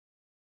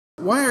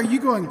Why are you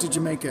going to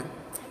Jamaica?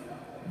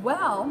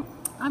 Well,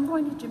 I'm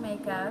going to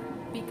Jamaica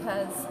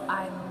because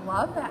I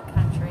love that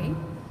country.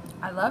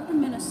 I love to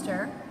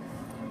minister.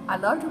 I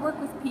love to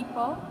work with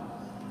people.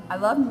 I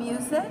love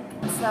music.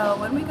 So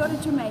when we go to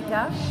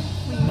Jamaica,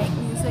 we make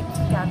music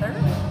together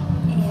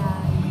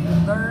and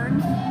we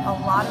learn a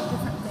lot of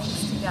different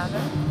things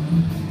together.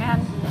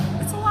 And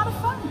it's a lot of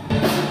fun.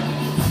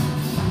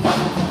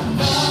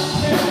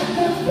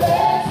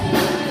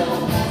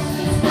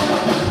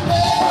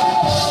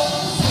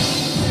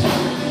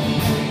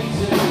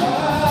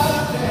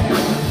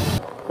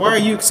 Why are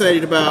you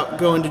excited about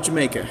going to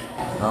Jamaica?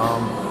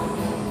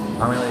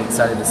 I'm really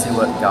excited to see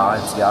what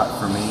God's got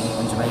for me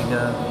in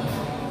Jamaica.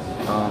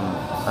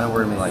 I know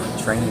we're going to be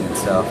like training and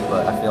stuff,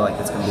 but I feel like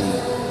it's going to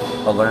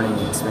be a learning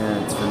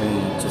experience for me,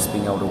 just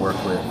being able to work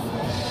with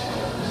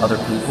other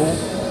people,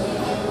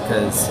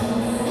 because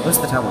most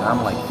of the time when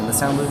I'm like in the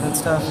sound booth and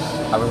stuff,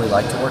 I really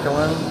like to work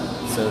alone.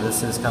 So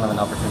this is kind of an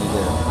opportunity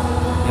to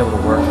be able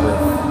to work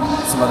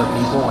with some other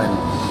people and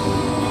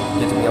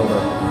get to be able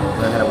to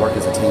learn how to work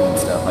as a team and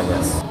stuff, I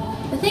guess.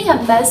 The thing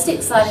I'm most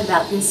excited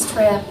about this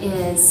trip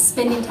is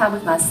spending time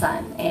with my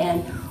son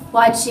and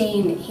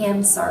watching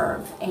him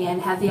serve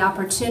and have the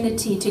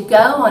opportunity to go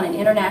on an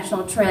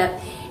international trip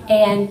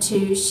and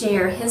to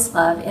share his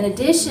love, in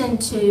addition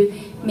to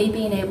me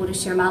being able to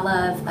share my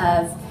love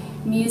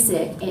of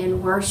music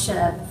and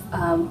worship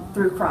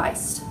through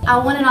Christ. I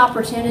want an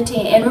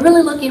opportunity, and we're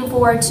really looking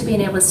forward to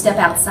being able to step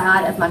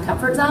outside of my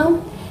comfort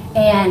zone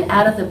and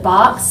out of the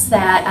box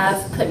that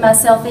I've put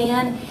myself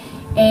in,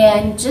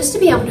 and just to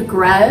be able to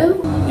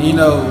grow. You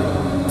know,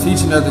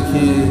 teaching other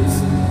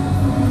kids,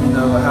 you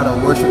know, how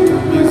to worship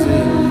through music.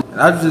 And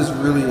I'm just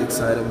really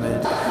excited,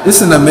 man.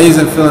 It's an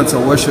amazing feeling to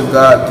worship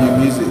God through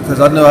music, because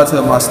I know I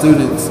tell my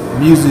students,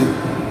 music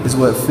is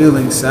what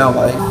feelings sound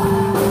like.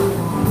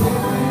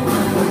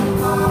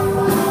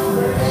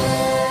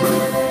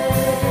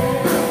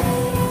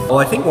 Well,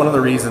 I think one of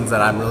the reasons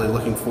that I'm really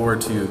looking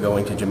forward to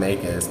going to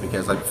Jamaica is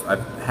because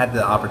I've had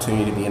the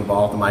opportunity to be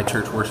involved in my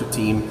church worship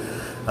team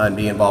and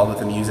be involved with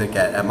the music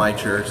at my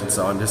church, and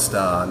so I'm just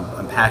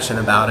I'm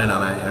passionate about it, and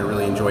I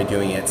really enjoy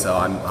doing it. So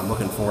I'm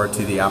looking forward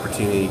to the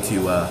opportunity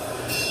to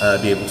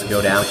be able to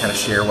go down, kind of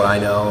share what I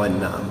know,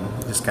 and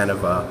just kind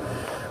of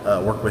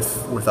work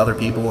with other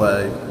people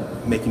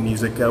making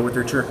music with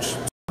their church.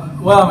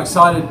 Well, I'm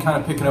excited, kind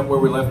of picking up where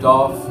we left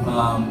off.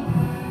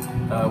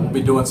 We'll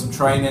be doing some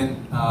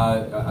training.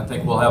 I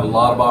think we'll have a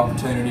lot of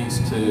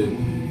opportunities to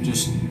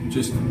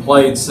just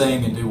play and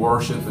sing and do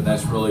worship, and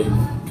that's really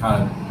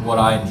kind of what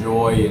I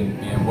enjoy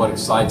and what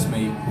excites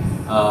me.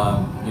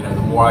 You know,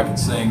 the more I can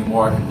sing, the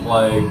more I can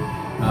play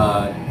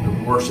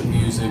the worship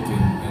music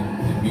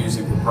and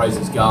music that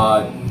praises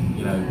God.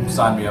 You know,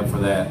 sign me up for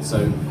that. So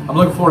I'm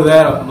looking forward to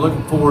that. I'm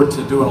looking forward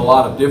to doing a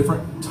lot of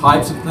different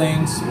types of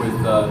things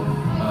with the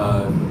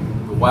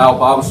WOW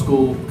Bible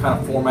School kind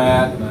of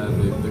format,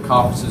 the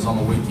conferences on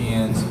the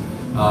weekends,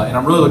 and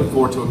I'm really looking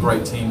forward to a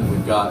great team that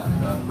we've got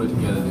put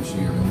together this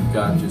year. We've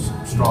got just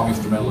strong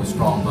instrumentalists,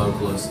 strong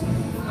vocalists.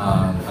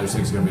 I just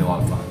think it's going to be a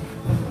lot of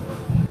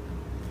fun.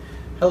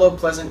 Hello,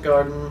 Pleasant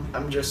Garden.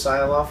 I'm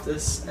Josiah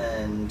Loftis,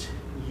 and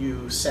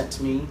you sent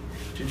me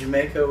to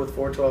Jamaica with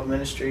 412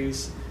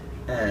 Ministries,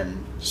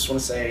 and just want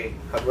to say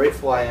how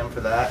grateful I am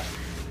for that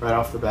right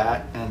off the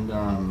bat.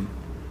 And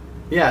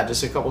yeah,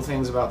 just a couple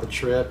things about the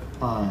trip.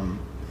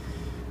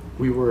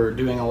 We were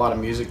doing a lot of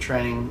music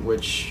training,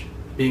 which,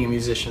 being a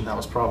musician, that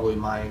was probably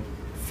my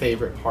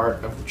favorite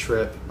part of the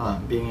trip,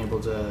 being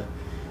able to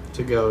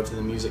go to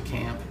the music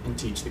camp and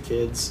teach the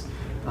kids.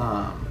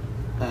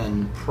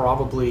 And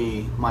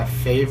probably my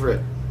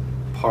favorite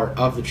part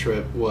of the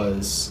trip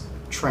was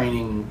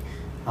training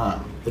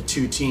the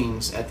two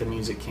teams at the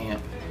music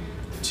camp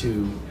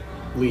to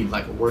lead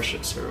like a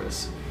worship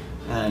service,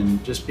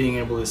 and just being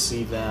able to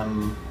see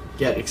them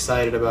get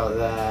excited about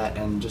that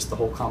and just the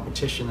whole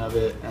competition of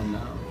it, and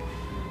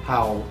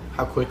how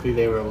quickly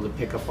they were able to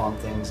pick up on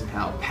things and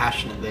how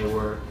passionate they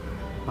were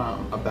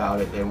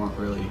about it. They weren't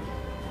really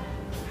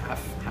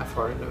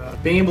half-hearted about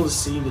it. Being able to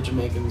see the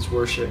Jamaicans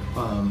worship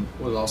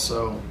was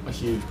also a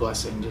huge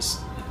blessing,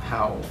 just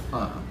how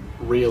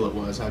real it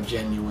was, how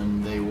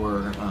genuine they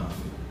were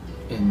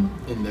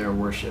in their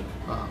worship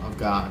of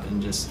God,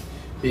 and just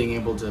being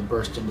able to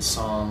burst into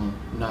song,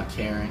 not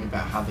caring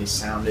about how they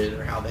sounded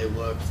or how they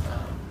looked,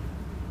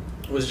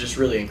 was just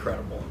really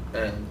incredible,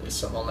 and it's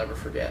something I'll never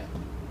forget.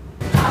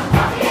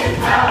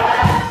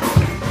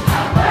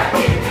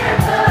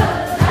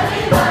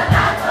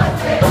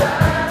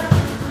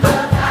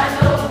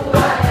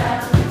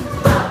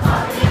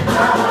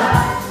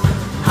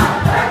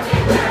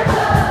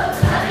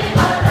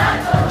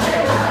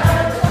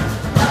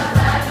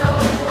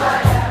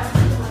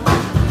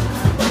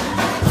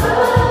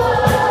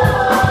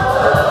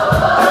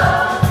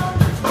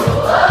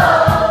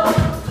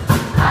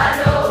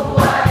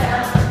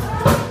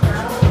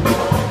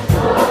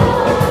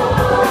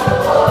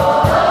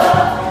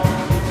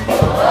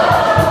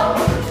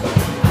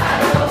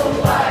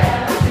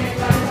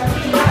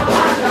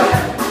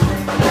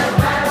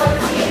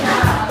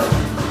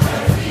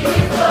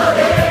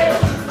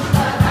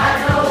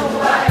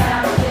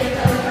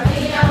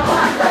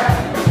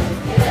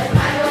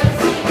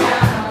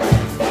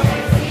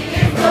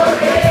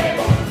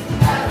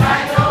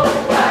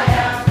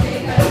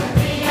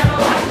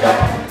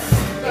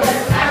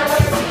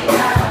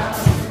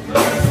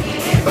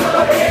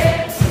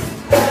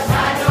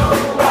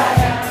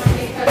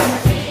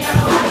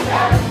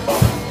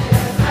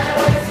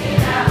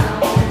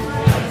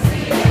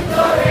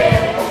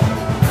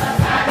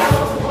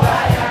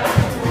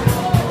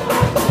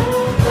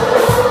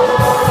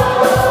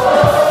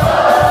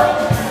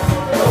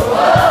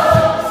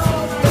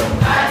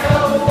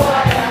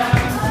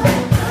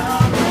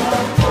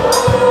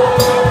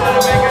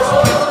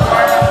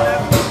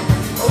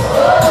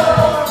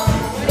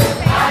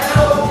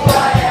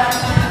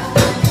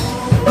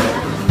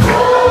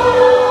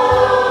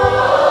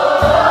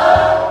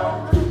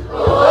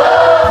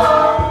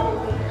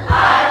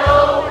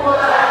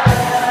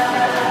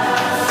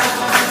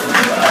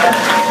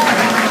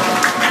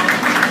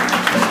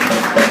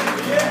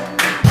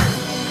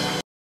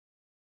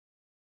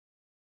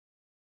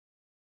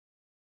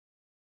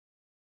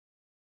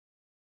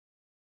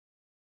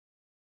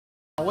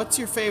 What's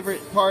your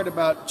favorite part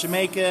about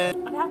Jamaica?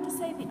 I'd have to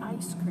say the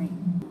ice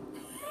cream.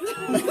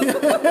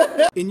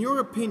 In your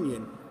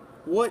opinion,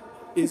 what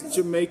is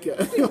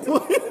Jamaica?